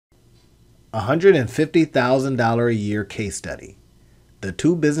$150,000 a year case study. The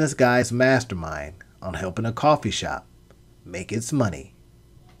Two Business Guys Mastermind on helping a coffee shop make its money.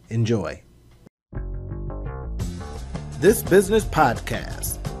 Enjoy. This business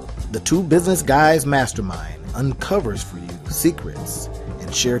podcast, The Two Business Guys Mastermind, uncovers for you secrets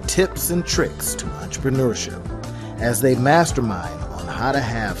and share tips and tricks to entrepreneurship as they mastermind on how to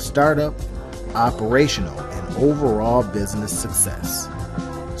have startup, operational, and overall business success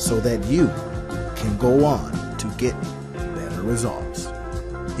so that you can go on to get better results.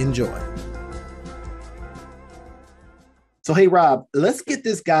 Enjoy. So, hey, Rob, let's get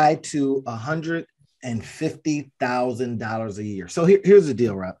this guy to $150,000 a year. So here's the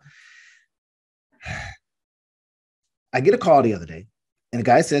deal, Rob. I get a call the other day, and the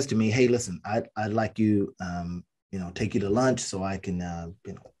guy says to me, "Hey, listen, I'd like you, take you to lunch so I can,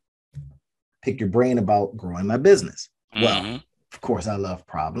 pick your brain about growing my business." Mm-hmm. Well, of course, I love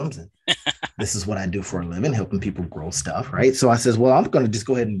problems, and this is what I do for a living, helping people grow stuff, right? So I says, "Well, I'm going to just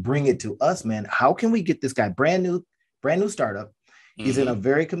go ahead and bring it to us, man. How can we get this guy brand new startup? He's in a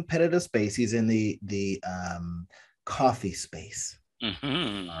very competitive space. He's in the coffee space."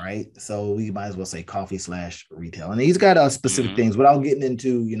 Mm-hmm. All right. So we might as well say coffee/retail. And he's got specific things without getting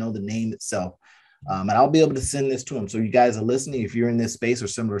into, the name itself. And I'll be able to send this to him. So you guys are listening. If you're in this space or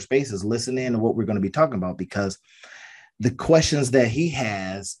similar spaces, listen in to what we're going to be talking about, because the questions that he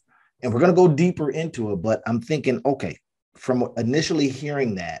has, and we're going to go deeper into it, but I'm thinking, okay, from initially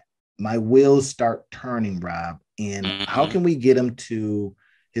hearing that, my wheels start turning, Rob, and how can we get him to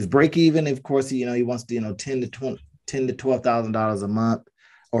his break even? Of course, he wants to, $10,000 to $12,000 a month,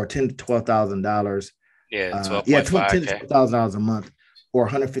 or $10,000 to $12,000. Yeah, $10,000 to $12,000 a month, or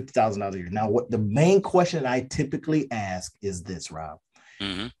 $150,000 a year. Now, what the main question I typically ask is this, Rob: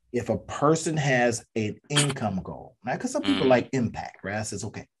 if a person has an income goal, right? Because some people like impact, right? I says,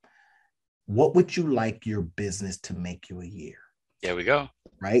 okay, what would you like your business to make you a year? There we go.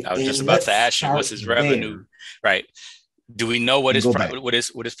 Right. I was just about to ask you, what's his revenue? Right. Do we know what his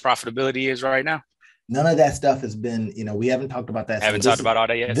profitability is right now? None of that stuff has been, we haven't talked about that. Haven't talked about all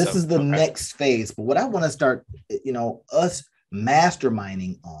that yet. This is the next phase. But what I want to start, us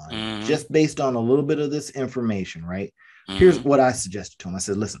masterminding on, just based on a little bit of this information, right? Here's what I suggested to him. I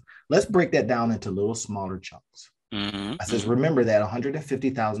said, listen, let's break that down into little smaller chunks. I says, remember that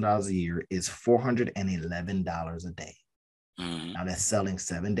 $150,000 a year is $411 a day. Now that's selling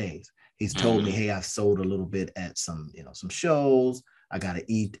 7 days. He's told me, hey, I've sold a little bit at some shows. I got an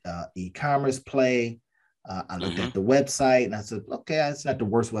e-commerce play. I looked at the website and I said, okay, it's not the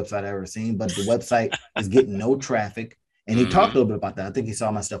worst website I've ever seen, but the website is getting no traffic. And he talked a little bit about that. I think he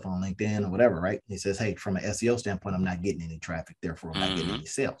saw my stuff on LinkedIn or whatever, right? He says, hey, from an SEO standpoint, I'm not getting any traffic. Therefore, I'm not getting any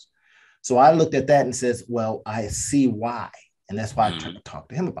sales. So I looked at that and says, well, I see why. And that's why I talked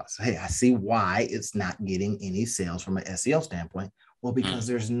to him about it. So, hey, I see why it's not getting any sales from an SEO standpoint. Well, because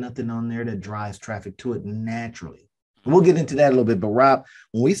there's nothing on there that drives traffic to it naturally. We'll get into that a little bit. But Rob,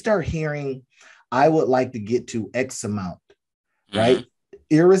 when we start hearing, I would like to get to X amount, right?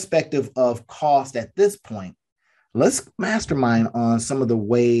 Irrespective of cost at this point, let's mastermind on some of the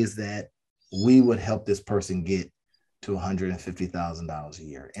ways that we would help this person get to $150,000 a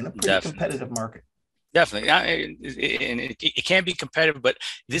year in a pretty competitive market. Definitely. And it can be competitive, but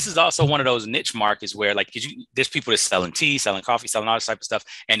this is also one of those niche markets where there's people that's selling tea, selling coffee, selling all this type of stuff.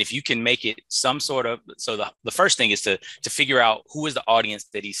 And if you can make it some sort of, so the first thing is to figure out who is the audience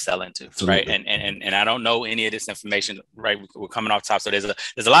that he's selling to. Absolutely. Right. And I don't know any of this information, right? We're coming off top. So there's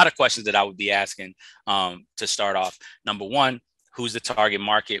a lot of questions that I would be asking to start off. Number one, who's the target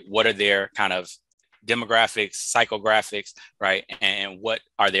market? What are their kind of demographics, psychographics, right? And what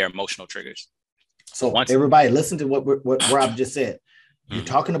are their emotional triggers? So everybody listen to what Rob just said. You're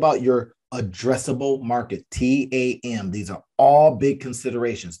talking about your addressable market, TAM. These are all big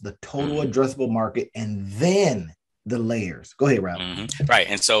considerations, the total addressable market, and then the layers. Go ahead, Rob. Right.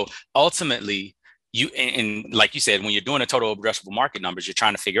 And so ultimately, and like you said, when you're doing a total addressable market numbers, you're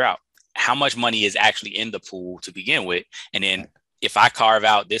trying to figure out how much money is actually in the pool to begin with. And then if I carve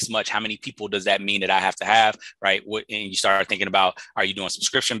out this much, how many people does that mean that I have to have, right? And you start thinking about, are you doing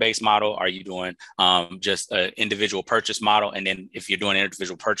subscription-based model? Are you doing just an individual purchase model? And then if you're doing an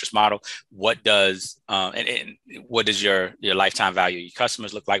individual purchase model, what does and what does your lifetime value of your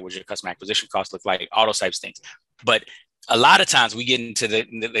customers look like? What does your customer acquisition cost look like? All those types of things. But a lot of times we get into the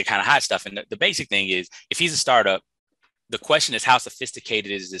kind of hot stuff. And the basic thing is, if he's a startup, the question is, how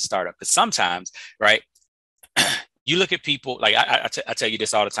sophisticated is this startup? Because sometimes, right, you look at people, like I tell you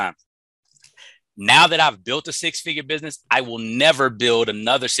this all the time. Now that I've built a six-figure business, I will never build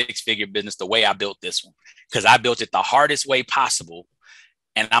another six-figure business the way I built this one, because I built it the hardest way possible.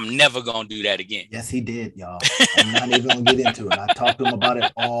 and I'm never going to do that again. Yes, he did, y'all. I'm not even going to get into it. I talk to him about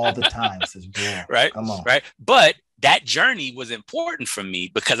it all the time. Says, bro, right? Come on. Right. But that journey was important for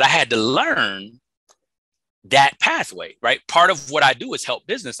me because I had to learn that pathway, right? Part of what I do is help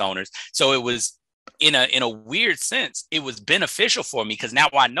business owners. So it was in a weird sense, it was beneficial for me because now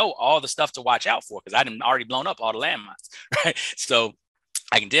I know all the stuff to watch out for because I didn't already blown up all the landmines, right? So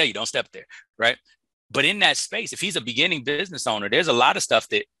I can tell you, don't step there, right? But in that space, if he's a beginning business owner, there's a lot of stuff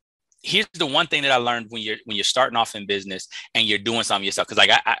that, here's the one thing that I learned when you're starting off in business and you're doing something yourself. Cause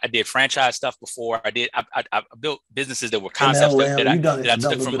like I did franchise stuff before. I built businesses that were concepts that I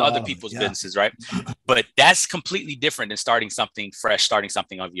took from other people's businesses, right? But that's completely different than starting something fresh, starting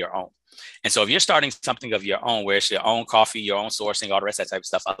something of your own. And so if you're starting something of your own, where it's your own coffee, your own sourcing, all the rest of that type of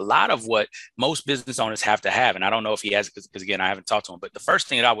stuff, a lot of what most business owners have to have, and I don't know if he has, because again, I haven't talked to him, but the first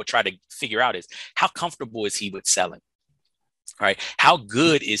thing that I would try to figure out is how comfortable is he with selling? Right? How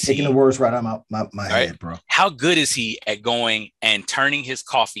good is taking the words right out my right? head, bro? How good is he at going and turning his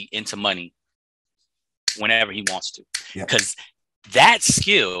coffee into money whenever he wants to? Because that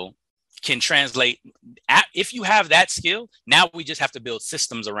skill can translate. If you have that skill, now we just have to build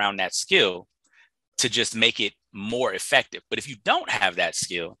systems around that skill to just make it more effective. But if you don't have that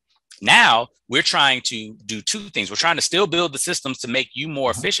skill, now we're trying to do two things. We're trying to still build the systems to make you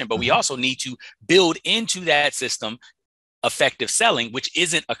more efficient, but we also need to build into that system effective selling, which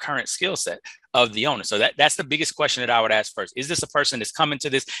isn't a current skill set of the owner. So that's the biggest question that I would ask first. Is this a person that's coming to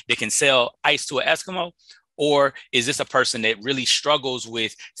this that can sell ice to an Eskimo? Or is this a person that really struggles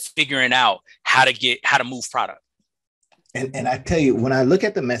with figuring out how to move product? And I tell you, when I look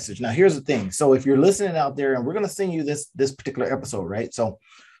at the message, now here's the thing. So if you're listening out there, and we're going to send you this particular episode, right? So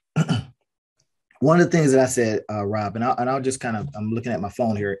one of the things that I said, Rob, and I'll just kind of, I'm looking at my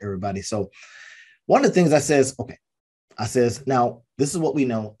phone here, everybody. So one of the things I says, now this is what we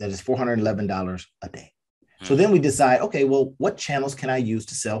know, that is $411 a day. So then we decide, okay, well, what channels can I use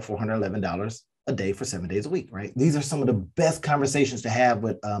to sell $411 a day for 7 days a week, right? These are some of the best conversations to have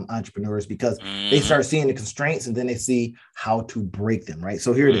with entrepreneurs because they start seeing the constraints and then they see how to break them, right?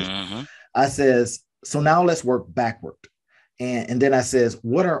 So here it is. I says, so now let's work backward. And then I says,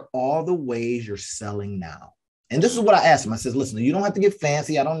 what are all the ways you're selling now? And this is what I asked him. I says, listen, you don't have to get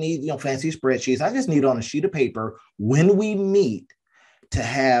fancy. I don't need, fancy spreadsheets. I just need on a sheet of paper when we meet to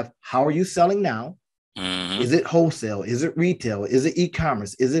have, how are you selling now? Is it wholesale? Is it retail? Is it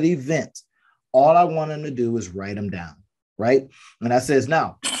e-commerce? Is it events? All I want them to do is write them down, right? And I says,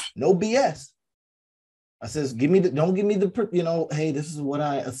 now, no BS. I says, don't give me the, hey, this is what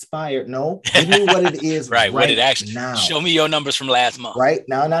I aspired. No, give me what it is right what it actually now. Show me your numbers from last month. Right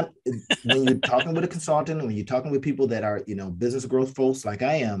now, not when you're talking with a consultant, when you're talking with people that are, business growth folks like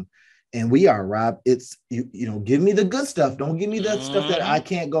I am, and we are, Rob, it's, give me the good stuff. Don't give me the stuff that I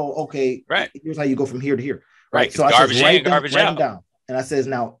can't go, okay, right. Here's how you go from here to here. Right. So I said, write them down. And I says,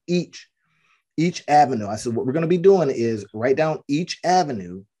 now each avenue, I said, what we're going to be doing is write down each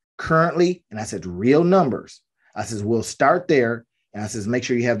avenue currently. And I said, real numbers. I says, we'll start there. And I says, make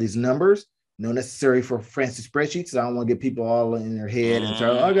sure you have these numbers. No necessary for fancy spreadsheets. I don't want to get people all in their head and say,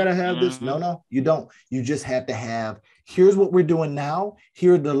 oh, I got to have this. No, you don't. You just have to have, here's what we're doing now.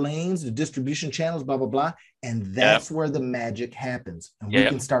 Here are the lanes, the distribution channels, blah, blah, blah. And that's where the magic happens. And we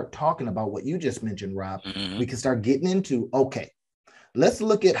can start talking about what you just mentioned, Rob. We can start getting into, okay, let's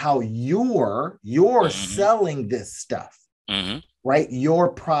look at how you're selling this stuff, right?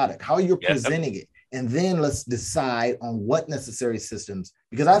 Your product, how you're presenting it. And then let's decide on what necessary systems,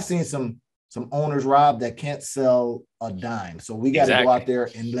 because I've seen some owners, Rob, that can't sell a dime. So we got to go out there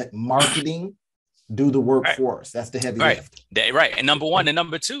and let marketing do the work for us. That's the heavy lift. Right. And number one, and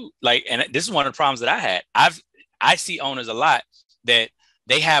number two, and this is one of the problems that I had. I see owners a lot that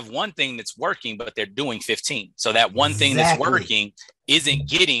they have one thing that's working, but they're doing 15. So that one thing that's working isn't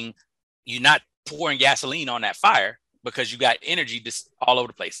getting, you're not pouring gasoline on that fire because you got energy just all over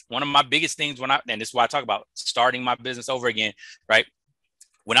the place. One of my biggest things and this is why I talk about starting my business over again, right?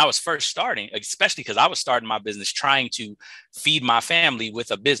 When I was first starting, especially because I was starting my business trying to feed my family with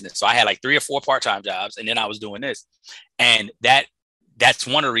a business. So I had like 3 or 4 part-time jobs, and then I was doing this. And that's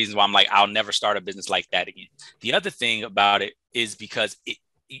one of the reasons why I'm like, I'll never start a business like that again. The other thing about it is because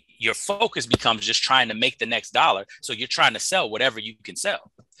your focus becomes just trying to make the next dollar. So you're trying to sell whatever you can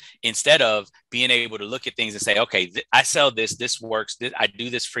sell instead of being able to look at things and say, okay, I sell this works. I do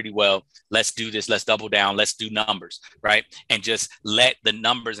this pretty well. Let's do this. Let's double down. Let's do numbers, right? And just let the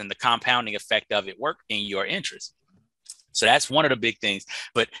numbers and the compounding effect of it work in your interest. So that's one of the big things.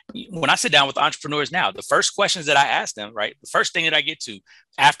 But when I sit down with entrepreneurs now, the first questions that I ask them, right? The first thing that I get to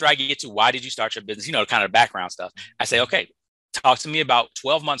after I get to, why did you start your business? Kind of background stuff. I say, okay, talk to me about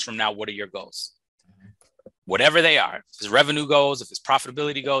 12 months from now. What are your goals? Whatever they are, if it's revenue goals, if it's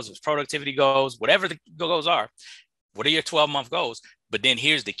profitability goals, if it's productivity goals, whatever the goals are, what are your 12-month goals? But then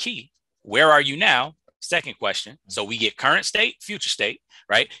here's the key. Where are you now? Second question. So we get current state, future state,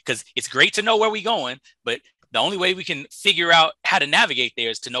 right? Because it's great to know where we're going, but the only way we can figure out how to navigate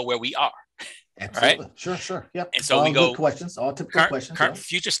there is to know where we are. Absolutely. Right? Sure. Yep. And so all we go good questions, all typical questions. Current,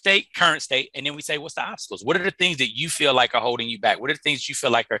 future state, current state. And then we say, what's the obstacles? What are the things that you feel like are holding you back? What are the things you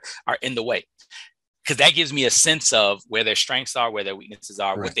feel like are in the way? Because that gives me a sense of where their strengths are, where their weaknesses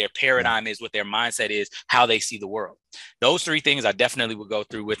are, what their paradigm is, what their mindset is, how they see the world. Those three things I definitely would go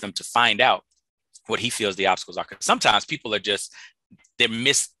through with them to find out what he feels the obstacles are. Because sometimes people are they're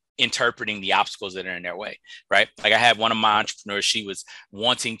misinterpreting the obstacles that are in their way, right? Like I had one of my entrepreneurs, she was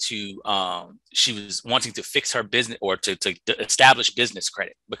wanting to fix her business or to establish business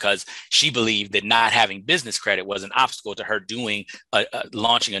credit because she believed that not having business credit was an obstacle to her doing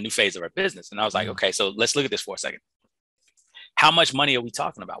launching a new phase of her business. And I was like, okay, so let's look at this for a second. How much money are we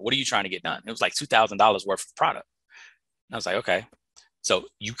talking about? What are you trying to get done? It was like $2,000 worth of product. And I was like, okay, so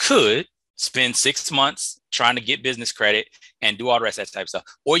you could spend 6 months trying to get business credit and do all the rest of that type of stuff.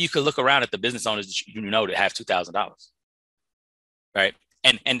 Or you could look around at the business owners that you know that have $2,000, right?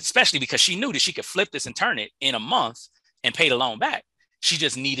 And especially because she knew that she could flip this and turn it in a month and pay the loan back. She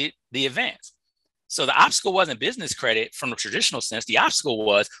just needed the advance. So the obstacle wasn't business credit from the traditional sense. The obstacle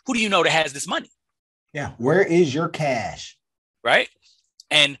was, who do you know that has this money? Yeah. Where is your cash? Right.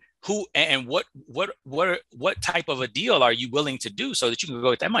 And who and what type of a deal are you willing to do so that you can go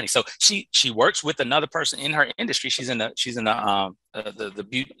get that money? So she works with another person in her industry. She's in the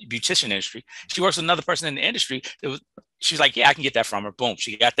beautician industry. She works with another person in the industry. She's like, yeah, I can get that from her. Boom.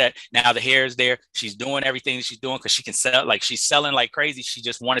 She got that. Now the hair is there. She's doing everything that she's doing because she can sell, like she's selling like crazy. She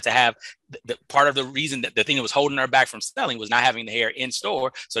just wanted to have the part of the reason that the thing that was holding her back from selling was not having the hair in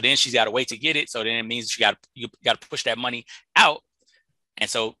store. So then she's got to wait to get it. So then it means you got to push that money out. And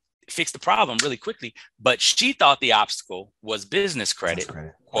so fix the problem really quickly. But she thought the obstacle was business credit,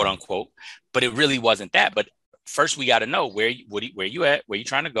 quote unquote, but it really wasn't that. But first we got to know where you at, where you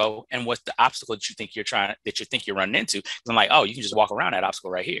trying to go, and what's the obstacle that you think you're running into. I'm like, oh, you can just walk around that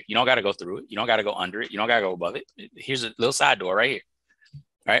obstacle right here. You don't got to go through it. You don't got to go under it. You don't got to go above it. Here's a little side door right here.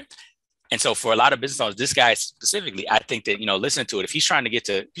 Right. And so for a lot of business owners, this guy specifically, I think that, listen to it. If he's trying to get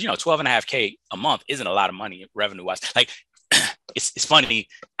to, 12.5K a month isn't a lot of money revenue wise. Like, it's funny.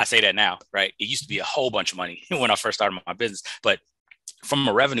 I say that now, right? It used to be a whole bunch of money when I first started my business, but from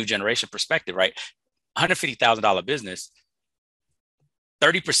a revenue generation perspective, right? $150,000 business,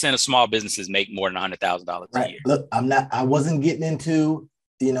 30% of small businesses make more than $100,000 a year. Look, I wasn't getting into,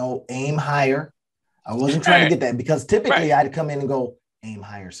 aim higher. I wasn't trying to get that because typically I'd come in and go, aim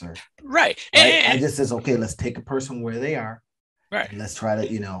higher, sir. Right. I just says, okay, let's take a person where they are. Right. And let's try to,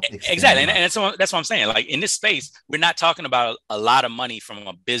 exactly. And that's what I'm saying. Like in this space, we're not talking about a lot of money from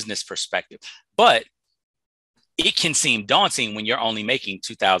a business perspective, but it can seem daunting when you're only making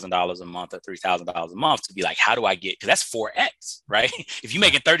 $2,000 a month or $3,000 a month to be like, how do I get, because that's 4X, right? If you're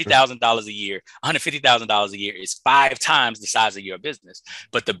making $30,000 a year, $150,000 a year is 5 times the size of your business.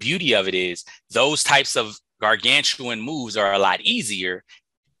 But the beauty of it is those types of gargantuan moves are a lot easier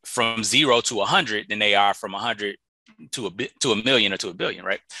from 0 to 100 than they are from 100 to a million or to a billion,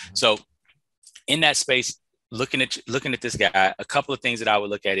 right? Mm-hmm. So in that space, looking at this guy, a couple of things that I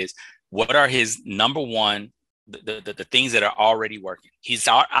would look at is what are his number one, the things that are already working. He's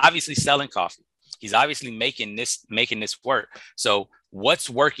obviously selling coffee. He's obviously making this work. So what's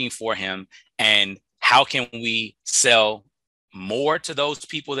working for him and how can we sell more to those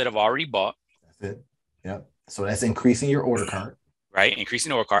people that have already bought? That's it. Yep. So that's increasing your order card. Right.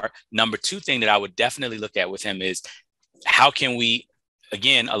 Increasing the order card. Number 2 thing that I would definitely look at with him is how can we,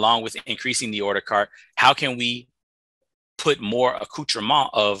 again, along with increasing the order card, how can we put more accoutrement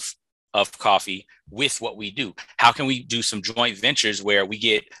of coffee with what we do? How can we do some joint ventures where we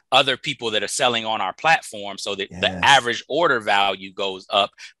get other people that are selling on our platform so that the average order value goes up,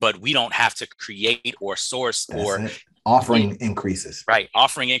 but we don't have to create or source offering increases. Right.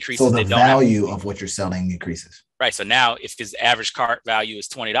 Offering increases. So the value of what you're selling increases. Right. So now if his average cart value is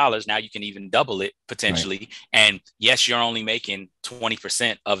 $20, now you can even double it potentially. Right. And yes, you're only making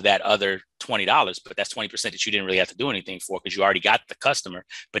 20% of that other $20, but that's 20% that you didn't really have to do anything for because you already got the customer,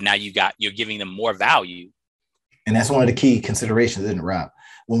 but now you're giving them more value. And that's one of the key considerations, isn't it, Rob?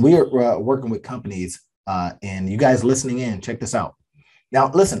 When we are working with companies and you guys listening in, check this out. Now,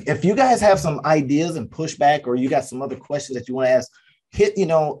 listen, if you guys have some ideas and pushback, or you got some other questions that you want to ask,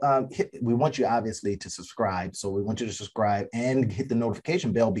 we want you obviously to subscribe. So we want you to subscribe and hit the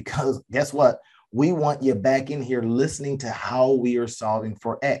notification bell because guess what? We want you back in here listening to how we are solving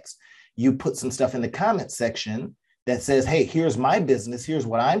for X. You put some stuff in the comment section that says, hey, here's my business. Here's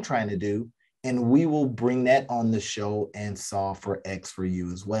what I'm trying to do. And we will bring that on the show and solve for X for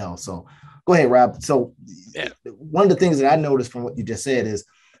you as well. So go ahead, Rob. So one of the things that I noticed from what you just said is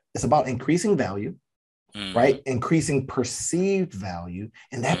it's about increasing value, right? Increasing perceived value.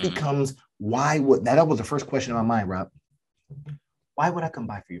 And that becomes that was the first question in my mind, Rob. Why would I come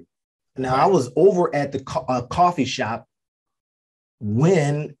by for you? Now, I was over at the coffee shop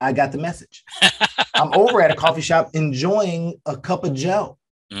when I got the message. I'm over at a coffee shop enjoying a cup of Joe.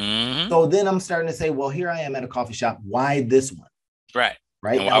 So then I'm starting to say, well, here I am at a coffee shop. Why this one? Right.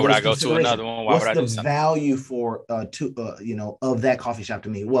 Right. And why would I go to another one? Why What's would I do the something? value for of that coffee shop to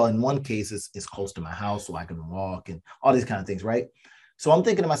me? Well, in one case, it's close to my house, so I can walk and all these kind of things. Right. So I'm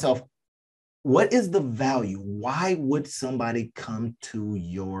thinking to myself, what is the value? Why would somebody come to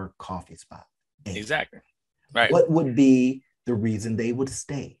your coffee spot? A. Exactly. Right. What would be the reason they would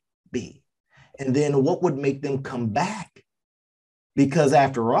stay? B. And then what would make them come back? Because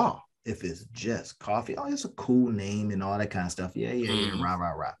after all, if it's just coffee, oh, it's a cool name and all that kind of stuff. Yeah,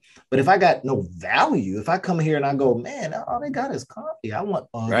 rah. But if I got no value, if I come here and I go, man, all they got is coffee, I want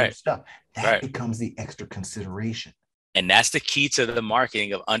other stuff. That becomes the extra consideration. And that's the key to the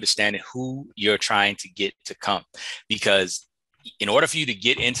marketing of understanding who you're trying to get to come. Because in order for you to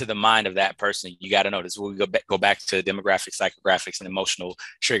get into the mind of that person, you got to know this. We go back to demographics, psychographics, and emotional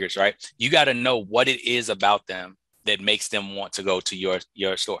triggers, right? You got to know what it is about them that makes them want to go to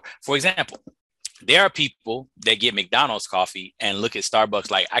your store. For example, there are people that get McDonald's coffee and look at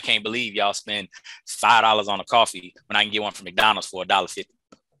Starbucks like, I can't believe y'all spend $5 on a coffee when I can get one from McDonald's for $1.50,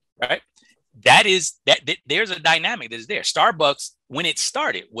 right? There's a dynamic that is there. Starbucks, when it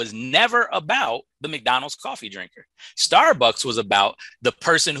started, was never about the McDonald's coffee drinker. Starbucks was about the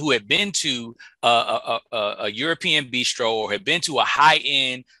person who had been to a European bistro or had been to a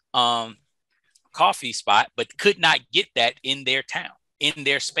high-end coffee spot, but could not get that in their town, in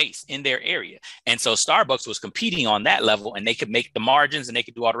their space, in their area. And so Starbucks was competing on that level, and they could make the margins and they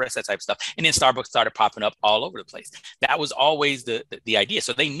could do all the rest of that type of stuff. And then Starbucks started popping up all over the place. That was always the idea.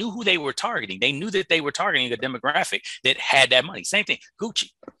 So they knew who they were targeting. They knew that they were targeting a demographic that had that money. Same thing, Gucci.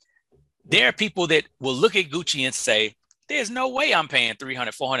 There are people that will look at Gucci and say, there's no way I'm paying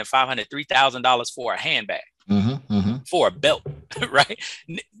 $300, $400, $500, $3,000 for a handbag, for a belt, right?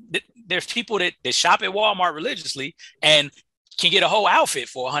 There's people that shop at Walmart religiously and can get a whole outfit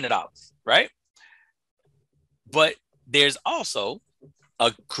for $100, right? But there's also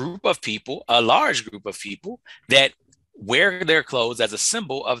a group of people, a large group of people that wear their clothes as a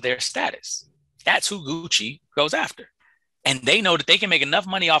symbol of their status. That's who Gucci goes after. And they know that they can make enough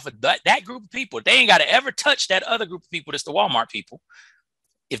money off of that group of people. They ain't got to ever touch that other group of people. That's the Walmart people.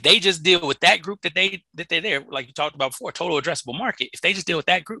 If they just deal with that group that they're there, like you talked about before, total addressable market, if they just deal with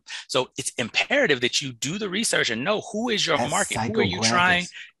that group. So it's imperative that you do the research and know who is your market, who are you trying?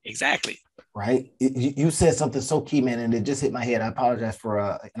 Exactly. Right. You said something so key, man, and it just hit my head. I apologize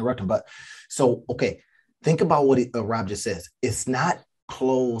for interrupting, but so, okay. Think about what Rob just says. It's not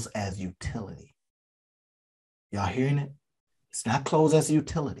clothes as utility. Y'all hearing it? It's not clothes as a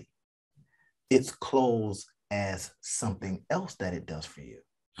utility. It's clothes as something else that it does for you.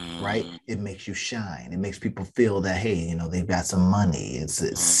 Right? It makes you shine. It makes people feel that, hey, they've got some money.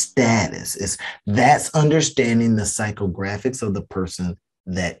 It's status. That's understanding the psychographics of the person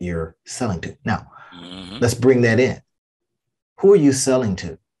that you're selling to. Now, let's bring that in. Who are you selling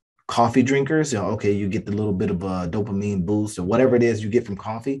to? Coffee drinkers? Okay, you get the little bit of a dopamine boost or whatever it is you get from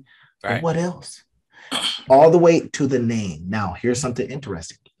coffee. Right. But what else? All the way to the name. Now, here's something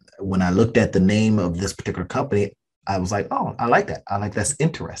interesting. When I looked at the name of this particular company, I was like, oh, I like that. That's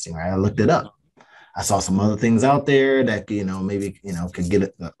interesting, right? I looked it up. I saw some other things out there that, maybe, could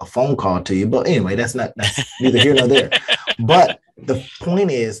get a phone call to you. But anyway, that's neither here nor there. But the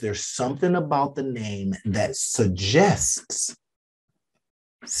point is, there's something about the name that suggests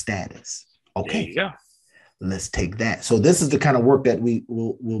status. Okay. There you go. Let's take that. So this is the kind of work that we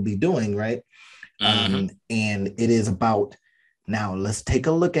will be doing, right? And it is about, now let's take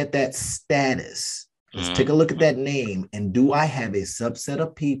a look at that status. Let's take a look at that name. And do I have a subset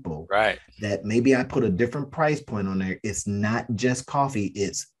of people that maybe I put a different price point on there? It's not just coffee,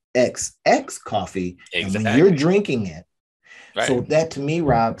 it's XX coffee. Exactly. And when you're drinking it. Right. So that to me,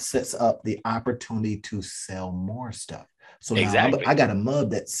 Rob, sets up the opportunity to sell more stuff. So now I got a mug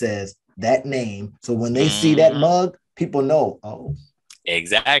that says that name. So when they see that mug, people know, oh.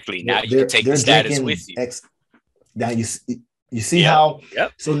 Exactly. Now you can take the status with you. Now you see how.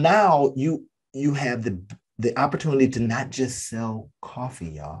 Yep. So now you have the opportunity to not just sell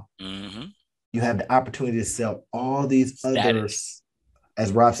coffee, y'all. you have the opportunity to sell all these other,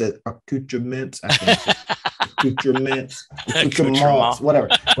 as Rob said, accoutrements, accoutrements, whatever,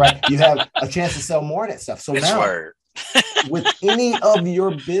 right? You have a chance to sell more of that stuff. So now with any of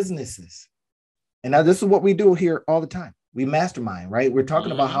your businesses, and now this is what we do here all the time. We mastermind, right? We're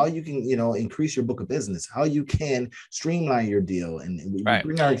talking about how you can, increase your book of business, how you can streamline your deal. And we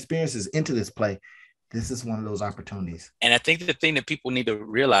bring our experiences into this play. This is one of those opportunities. And I think the thing that people need to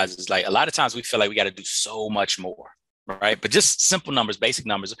realize is like, a lot of times we feel like we got to do so much more, right? But just simple numbers, basic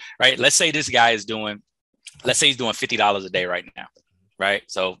numbers, right? Let's say this guy is doing, he's doing $50 a day right now, right?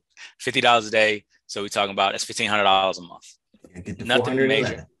 So $50 a day. So we're talking about, that's $1,500 a month. Nothing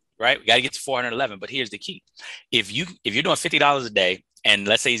major. Right? We got to get to 411. But here's the key. If you're doing $50 a day, and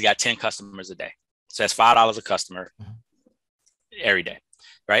let's say he's got 10 customers a day, so that's $5 a customer every day,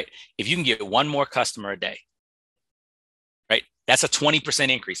 right? If you can get one more customer a day, right? That's a 20%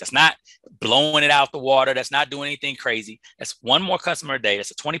 increase. That's not blowing it out the water. That's not doing anything crazy. That's one more customer a day.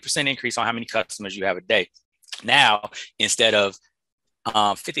 That's a 20% increase on how many customers you have a day. Now, instead of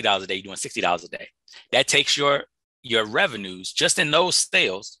 $50 a day, you're doing $60 a day. That takes your revenues just in those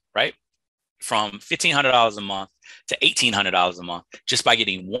sales, right, from $1,500 a month to $1,800 a month, just by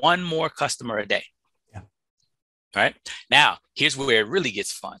getting one more customer a day. Yeah. Right now, here's where it really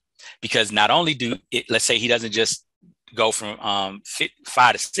gets fun, because not only let's say he doesn't just go from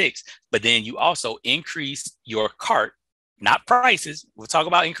 5 to 6, but then you also increase your cart, not prices. We'll talk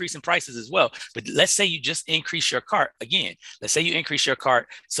about increasing prices as well. But let's say you just increase your cart again. Let's say you increase your cart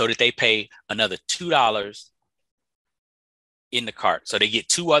so that they pay another $2 in the cart. So they get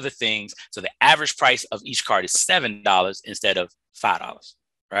 2 other things. So the average price of each cart is $7 instead of $5,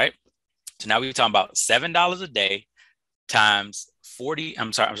 right? So now we're talking about $7 a day times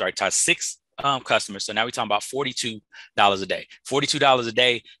times 6 customers. So now we're talking about $42 a day. $42 a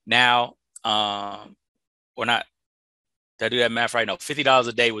day now, or not, did I do that math right? No, $50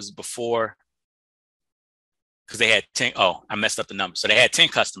 a day was before, because they had 10. Oh, I messed up the number. So they had 10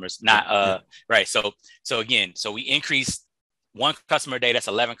 customers, not, right. So again, so we increased one customer a day. That's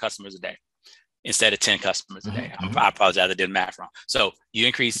 11 customers a day instead of 10 customers a day. I apologize. I did math wrong. So you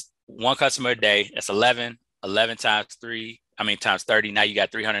increase one customer a day. That's 11 times 30. Now you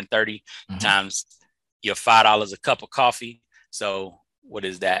got 330 times your $5 a cup of coffee. So what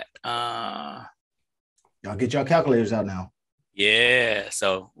is that? Y'all get your calculators out now. Yeah.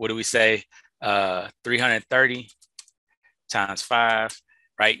 So what do we say? 330 times 5.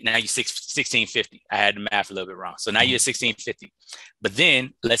 Right now you're 1650. I had the math a little bit wrong. So now you're 1650. But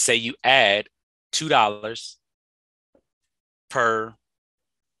then let's say you add $2 per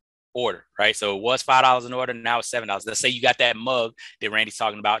order, right? So it was $5 an order. Now it's $7. Let's say you got that mug that Randy's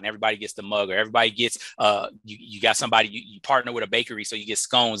talking about, and everybody gets the mug, or everybody gets you got somebody, you partner with a bakery, so you get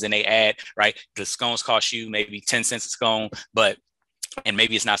scones, and they add, right? The scones cost you maybe 10 cents a scone, and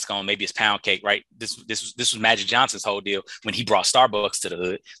maybe it's not scone, maybe it's pound cake, right? This was Magic Johnson's whole deal when he brought Starbucks to the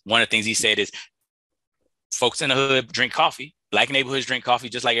hood. One of the things he said is, folks in the hood drink coffee. Black neighborhoods drink coffee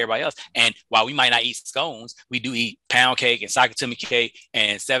just like everybody else. And while we might not eat scones, we do eat pound cake and Sakatumi cake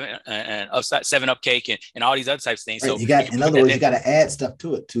and 7-Up cake and all these other types of things. Right. So in other words, you got to add stuff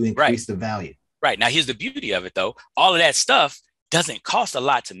to it to increase the value. Right. Now, here's the beauty of it, though. All of that stuff doesn't cost a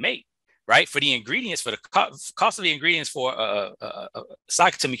lot to make. Right, for the ingredients, for the cost of the ingredients for a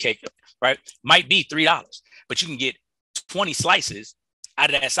Sakatumi cake, right, might be $3, but you can get 20 slices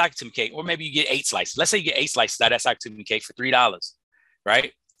out of that Sakatumi cake, or maybe you get 8 slices. Let's say you get 8 slices out of that Sakatumi cake for $3,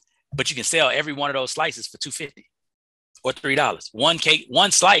 right? But you can sell every one of those slices for $2.50 or $3.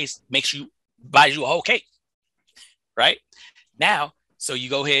 One slice buys you a whole cake, right? Now, so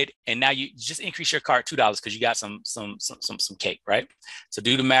you go ahead and now you just increase your cart $2 because you got some cake, right? So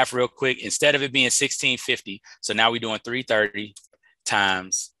do the math real quick. Instead of it being $16.50, so now we're doing 330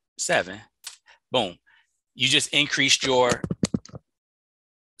 times 7. Boom. You just increased your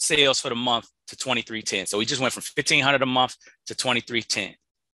sales for the month to $2,310. So we just went from $1,500 a month to $2,310.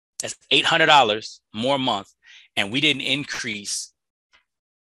 That's $800 more a month, and we didn't increase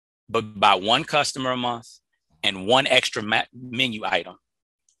but by one customer a month and one extra menu item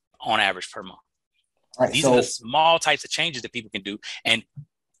on average per month. Right, these are the small types of changes that people can do. And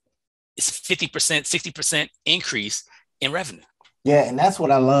it's 50%, 60% increase in revenue. Yeah. And that's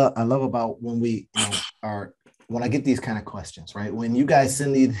what I love about when we when I get these kind of questions, right? When you guys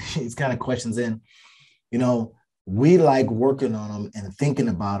send these kind of questions in, we like working on them and thinking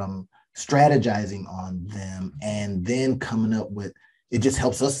about them, strategizing on them, and then coming up with, it just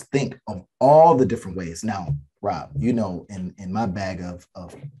helps us think of all the different ways. Now, Rob, in my bag of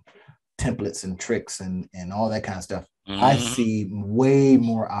templates and tricks and all that kind of stuff, I see way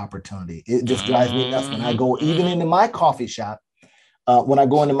more opportunity. It just drives me nuts when I go even into my coffee shop, when I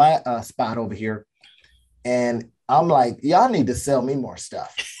go into my spot over here, and I'm like, y'all need to sell me more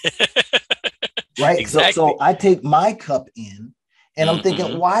stuff. Right. Exactly. So I take my cup in and I'm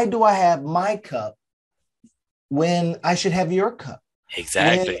thinking, why do I have my cup when I should have your cup?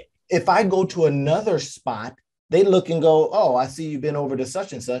 Exactly. When, if I go to another spot, they look and go, oh, I see you've been over to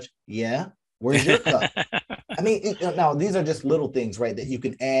such and such. Yeah. Where's your cup? I mean, now these are just little things, right, that you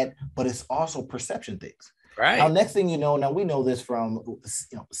can add, but it's also perception things. Right. Now, next thing you know, now we know this from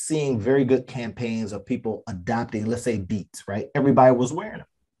seeing very good campaigns of people adopting, let's say, Beats, right? Everybody was wearing them.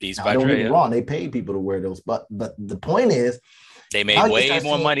 Beats now, by don't Dre, get me wrong, they paid people to wear those, but the point is, they made way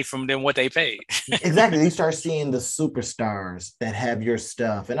more money from than what they paid. Exactly. You start seeing the superstars that have your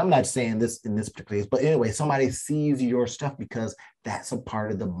stuff. And I'm not saying this in this particular case, but anyway, somebody sees your stuff because that's a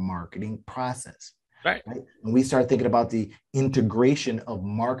part of the marketing process. Right. And we start thinking about the integration of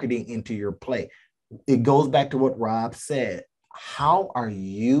marketing into your play. It goes back to what Rob said. How are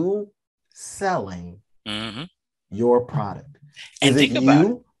you selling your product? Is it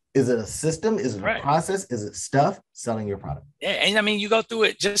you? Is it a system? Is it a process? Is it stuff selling your product? Yeah, and I mean, you go through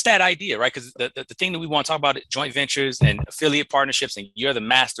it, just that idea, right? Because the thing that we want to talk about is joint ventures and affiliate partnerships, and you're the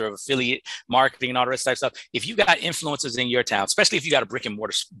master of affiliate marketing and all the rest of that stuff. If you got influencers in your town, especially if you got a brick and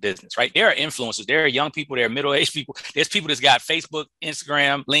mortar business, right? There are influencers, there are young people, there are middle-aged people. There's people that's got Facebook,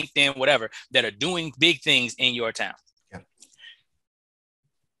 Instagram, LinkedIn, whatever, that are doing big things in your town. Yeah.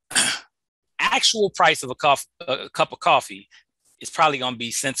 Actual price of a cup of coffee is probably going to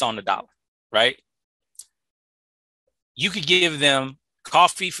be cents on the dollar, right? You could give them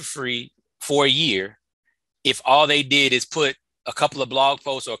coffee for free for a year if all they did is put a couple of blog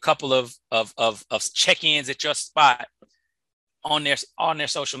posts or a couple of check-ins at your spot on their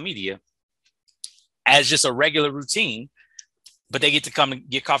social media as just a regular routine, but they get to come and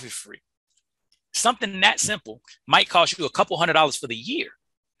get coffee for free. Something that simple might cost you a couple $100s for the year.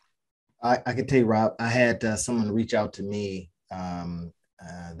 I can tell you, Rob, I had someone reach out to me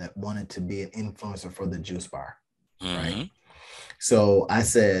that wanted to be an influencer for the juice bar. Right. So I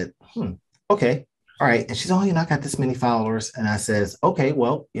said, okay. All right. And she's, oh, I got this many followers. And I says, okay,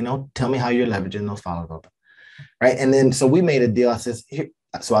 well, tell me how you're leveraging those followers. Right. And then, so we made a deal. I says, here.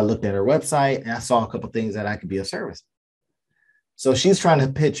 So I looked at her website and I saw a couple of things that I could be of service. So she's trying to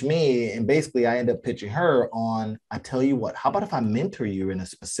pitch me. And basically I end up pitching her on, I tell you what, how about if I mentor you in a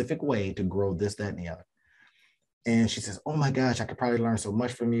specific way to grow this, that, and the other? And she says, oh my gosh, I could probably learn so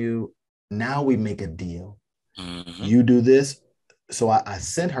much from you. Now we make a deal. You do this. So I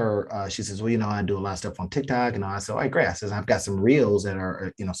sent her, she says, well, I do a lot of stuff on TikTok. And I said, all right, great. I says, I've got some reels that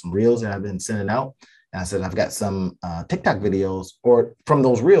are, some reels that I've been sending out. And I said, I've got some TikTok videos, or from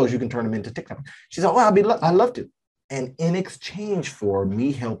those reels, you can turn them into TikTok. She said, oh, I'd love to. And in exchange for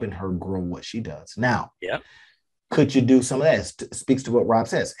me helping her grow what she does. Now, could you do some of that? It speaks to what Rob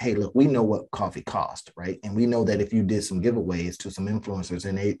says. Hey, look, we know what coffee costs, right? And we know that if you did some giveaways to some influencers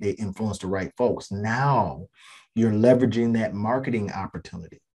and they influence the right folks, now you're leveraging that marketing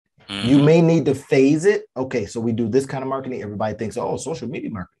opportunity. You may need to phase it. Okay, so we do this kind of marketing. Everybody thinks, oh, social media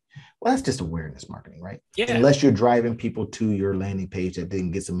marketing. Well, that's just awareness marketing, right? Yeah. Unless you're driving people to your landing page that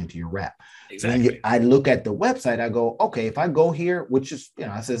then gets them into your wrap. Exactly. I look at the website, I go, okay, if I go here, which is,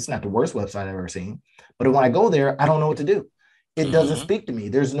 I said, it's not the worst website I've ever seen, but when I go there, I don't know what to do. It doesn't speak to me.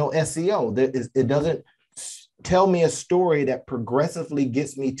 There's no SEO. It doesn't tell me a story that progressively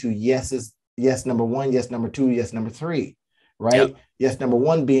gets me to yes, number one, yes, number two, yes, number three, right? Yep. Yes, number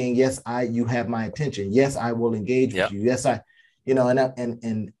one being, yes, you have my attention. Yes, I will engage with you. Yes,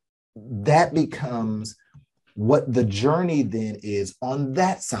 and that becomes what the journey then is on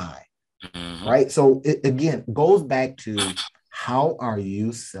that side, right? So it again goes back to, how are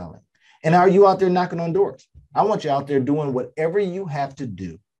you selling? And are you out there knocking on doors? I want you out there doing whatever you have to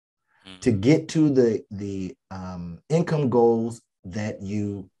do to get to the income goals that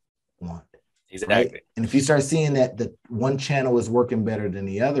you want. Exactly. Right? And if you start seeing that the one channel is working better than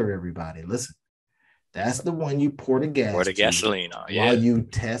the other, everybody, listen, that's the one you pour the gasoline on. While you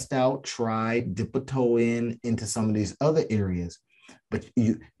test out, try, dip a toe into some of these other areas. But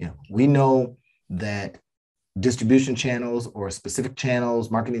we know that distribution channels or specific channels,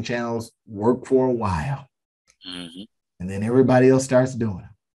 marketing channels work for a while. And then everybody else starts doing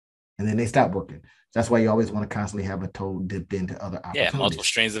it. And then they stop working. That's why you always want to constantly have a toe dipped into other opportunities. Yeah, multiple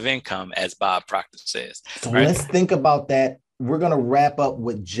streams of income, as Bob Proctor says. So let's think about that. We're going to wrap up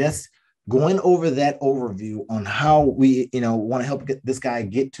with just going over that overview on how we, want to help get this guy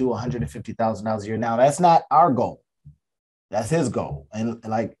get to $150,000 a year. Now, that's not our goal. That's his goal. And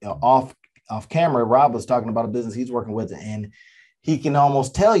like off camera, Rob was talking about a business he's working with, and he can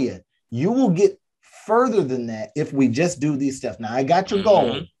almost tell you, you will get further than that if we just do these steps. Now, I got your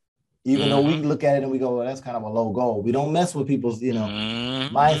goal, even though we look at it and we go, well, that's kind of a low goal. We don't mess with people's,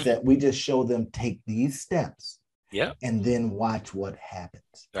 mindset. We just show them take these steps. Yeah. And then watch what happens.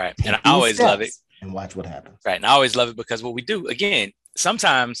 Right. And I always love it. And watch what happens. Right. And I always love it because what we do, again,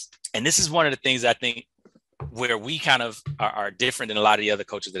 sometimes, and this is one of the things I think where we kind of are different than a lot of the other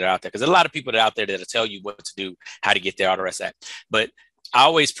coaches that are out there. Because there's a lot of people that are out there that'll tell you what to do, how to get there, all the rest of that. But I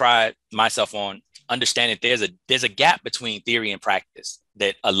always pride myself on understanding there's a gap between theory and practice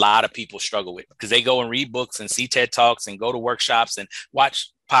that a lot of people struggle with, because they go and read books and see TED Talks and go to workshops and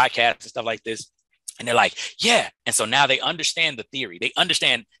watch podcasts and stuff like this. And they're like, yeah. And so now they understand the theory. They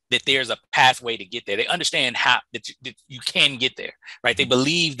understand that there's a pathway to get there. They understand how that you can get there, right? They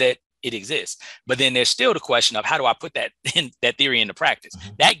believe that it exists. But then there's still the question of, how do I put that theory into practice?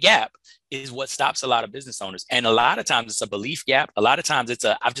 That gap is what stops a lot of business owners. And a lot of times it's a belief gap. A lot of times it's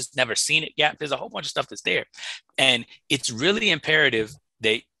I've just never seen it gap. There's a whole bunch of stuff that's there. And it's really imperative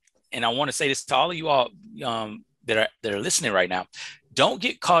that, and I want to say this to all of you all that are listening right now, don't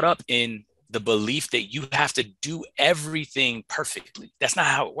get caught up in the belief that you have to do everything perfectly. That's not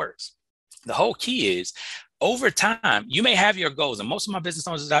how it works. The whole key is, over time, you may have your goals. And most of my business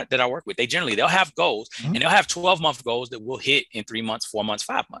owners that I work with, they'll have goals, and they'll have 12-month goals that will hit in 3 months, 4 months,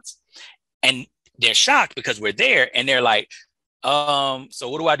 5 months. And they're shocked because we're there, and they're like, so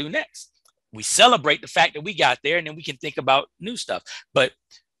what do I do next? We celebrate the fact that we got there, and then we can think about new stuff. But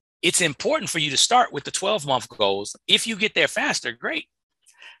it's important for you to start with the 12-month goals. If you get there faster, great.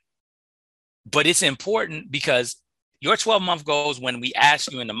 But it's important because your 12-month goals, when we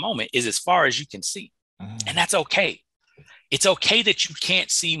ask you in the moment, is as far as you can see. And that's okay. It's okay that you can't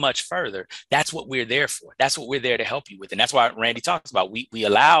see much further. That's what we're there for. That's what we're there to help you with. And that's why Randy talks about, we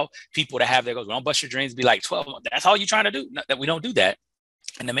allow people to have their goals. We don't bust your dreams, be like 12 months. That's all you're trying to do. That we don't do that.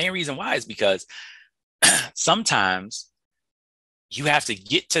 And the main reason why is because sometimes you have to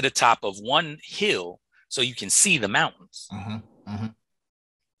get to the top of one hill so you can see the mountains.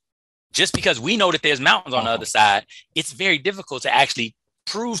 Just because we know that there's mountains on the other side, it's very difficult to actually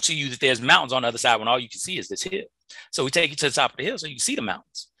prove to you that there's mountains on the other side when all you can see is this hill. So we take you to the top of the hill so you can see the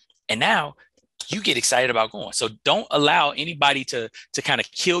mountains. And now you get excited about going. So don't allow anybody to kind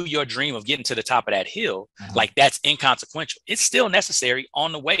of kill your dream of getting to the top of that hill. Like that's inconsequential. It's still necessary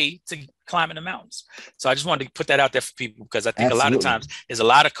on the way to climbing the mountains. So I just wanted to put that out there for people, because I think a lot of times there's a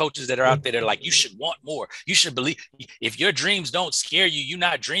lot of coaches that are out there that are like, you should want more. You should believe. If your dreams don't scare you, you're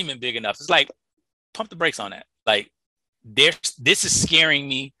not dreaming big enough. It's like, pump the brakes on that. Like, this is scaring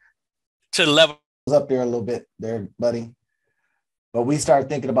me to the level. Up there a little bit there, buddy. But we start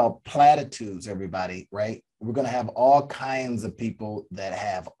thinking about platitudes, everybody, right? We're going to have all kinds of people that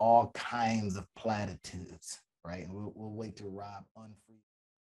have all kinds of platitudes, right? And we'll wait till Rob unfreeze.